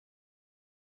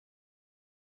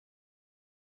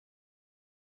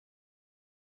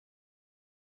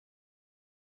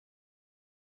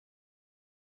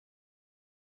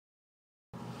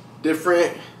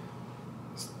Different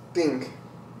thing.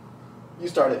 You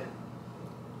started.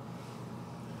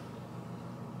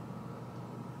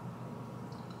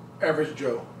 Average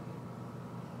Joe.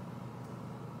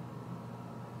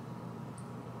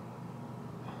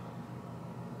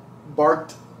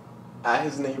 Barked at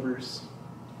his neighbors.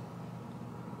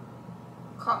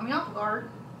 Caught me off guard.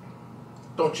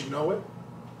 Don't you know it?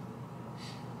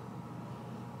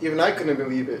 Even I couldn't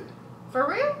believe it. For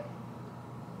real?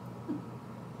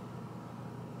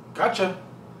 Gotcha.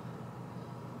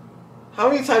 How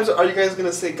many times are you guys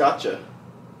gonna say gotcha?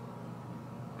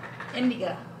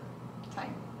 Indica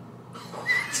time.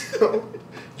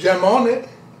 Gem on it.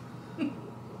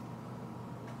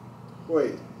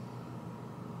 Wait.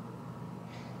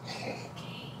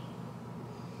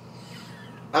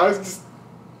 I was just...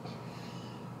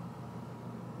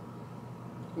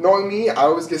 Knowing me, I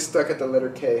always get stuck at the letter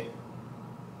K.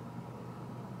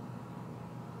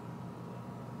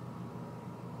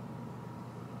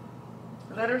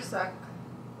 Let her suck.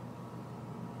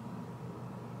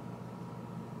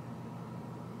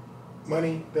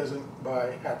 Money doesn't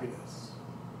buy happiness.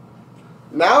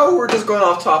 Now we're just going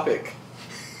off topic.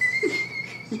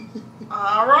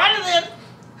 Alrighty then.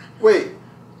 Wait.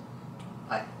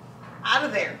 What? Out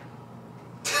of there.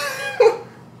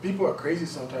 People are crazy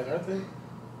sometimes, aren't they?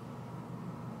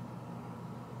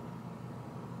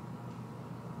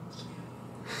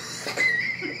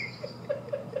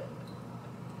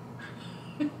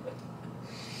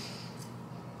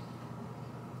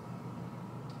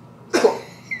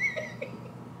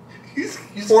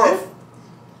 Four, Are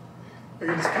you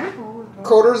gonna skip?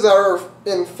 quarters that are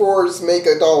in fours make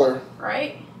 $1.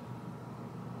 Right?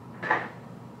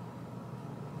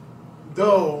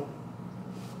 Though,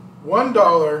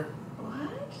 $1 What?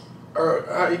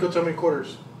 are equal to how many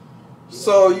quarters?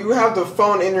 So you have the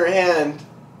phone in your hand,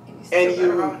 and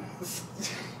you...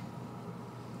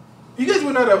 You guys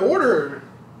went out of order.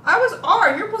 I was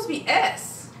R. You're supposed to be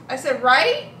S. I said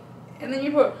right, and then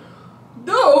you put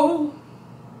no.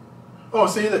 Oh,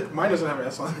 see, that mine doesn't have an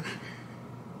S on it.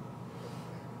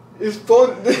 His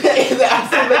phone... the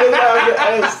alphabet doesn't have the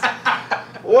S.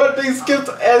 What if they skipped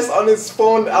S on his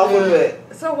phone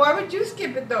alphabet? So why would you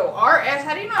skip it though? R S.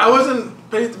 How do you know? I wasn't...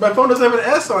 My phone doesn't have an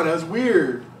S on it. That's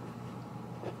weird.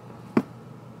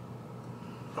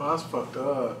 Oh, that's fucked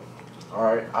up.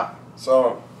 Alright,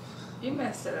 so... You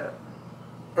messed it up.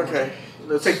 Okay.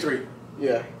 Let's take 3.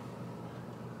 Yeah.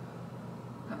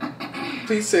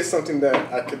 Please say something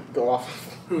that I could go off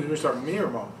of. Who's going to start, me or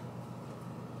Mom?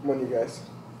 One of you guys.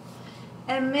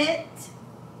 Admit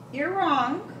you're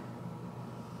wrong.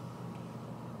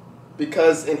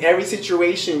 Because in every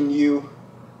situation you...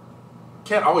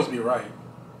 Can't always be right.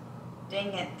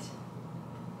 Dang it.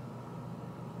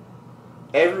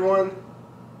 Everyone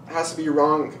has to be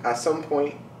wrong at some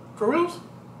point. For reals?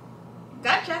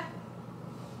 Gotcha.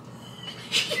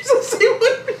 You just say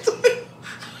one time.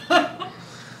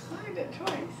 I did it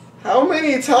twice. How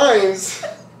many times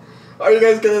are you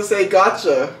guys gonna say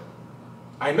gotcha?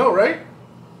 I know, right?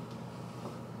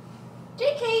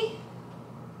 JK.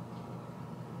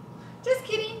 Just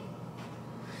kidding.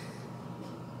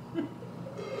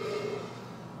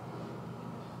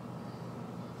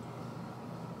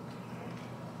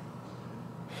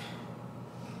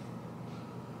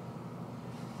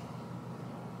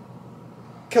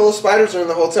 Killer spiders are in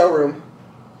the hotel room.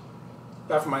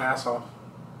 Laugh my ass off.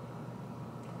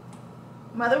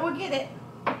 Mother will get it.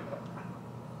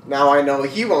 Now I know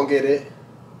he won't get it.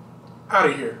 Out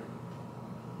of here.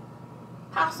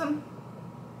 Possum.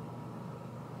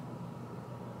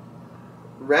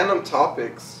 Random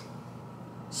topics.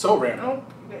 So random.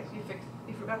 Nope.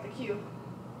 You forgot the Q.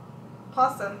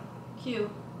 Possum. Q.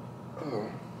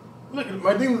 Oh. Look,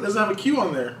 my thing doesn't have a Q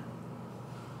on there.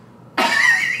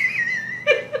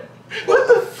 What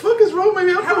the fuck is wrong with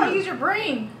my How about alphabet? use your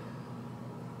brain?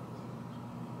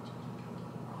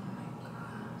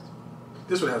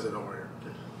 This one has it over here.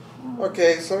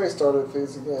 Okay, somebody start it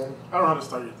please again. I don't know how to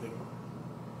start your thing.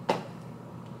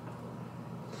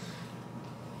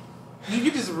 You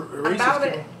can just erase About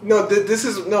this it. thing. No,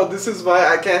 this is why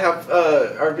I can't have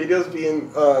our videos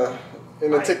being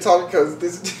in a Right. TikTok because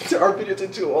our videos are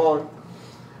too long.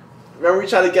 Remember we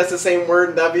tried to guess the same word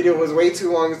and that video was way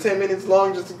too long. It's 10 minutes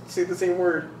long just to say the same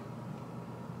word.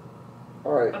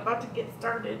 Alright. About to get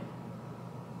started.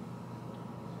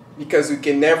 Because we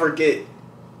can never get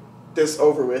this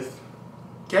over with.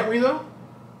 Can't we though?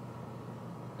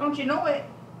 Don't you know it?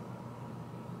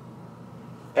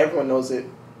 Everyone knows it.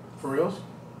 For reals?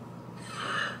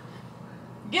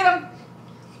 Get him.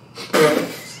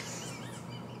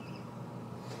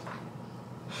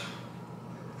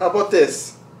 How about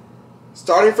this?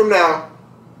 starting from now,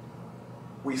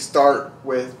 we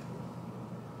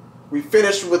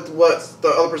finish with what the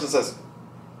other person says.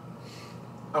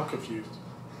 I'm confused.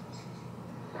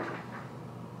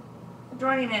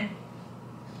 Joining in.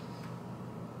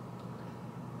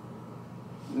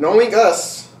 Knowing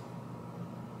us,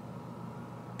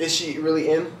 is she really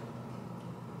in?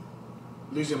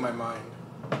 Losing my mind.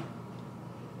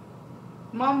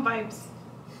 Mom vibes.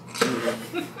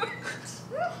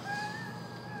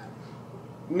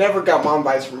 Never got mom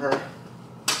vibes from her.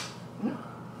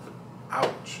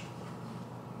 Ouch.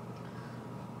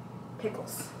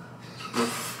 Pickles.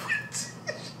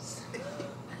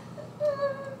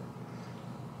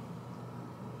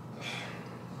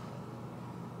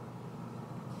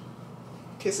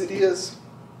 Quesadillas.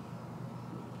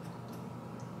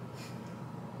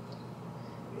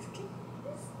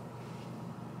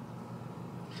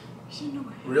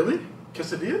 Really?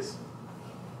 Quesadillas?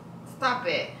 Stop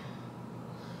it.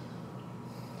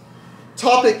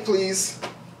 Topic, please.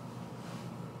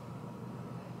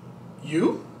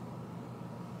 You?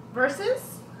 Versus?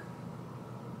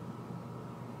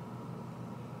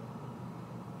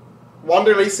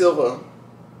 Wanderlei Silva.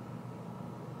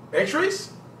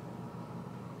 X-rays?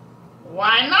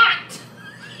 Why not?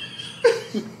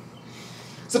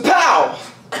 Zapow!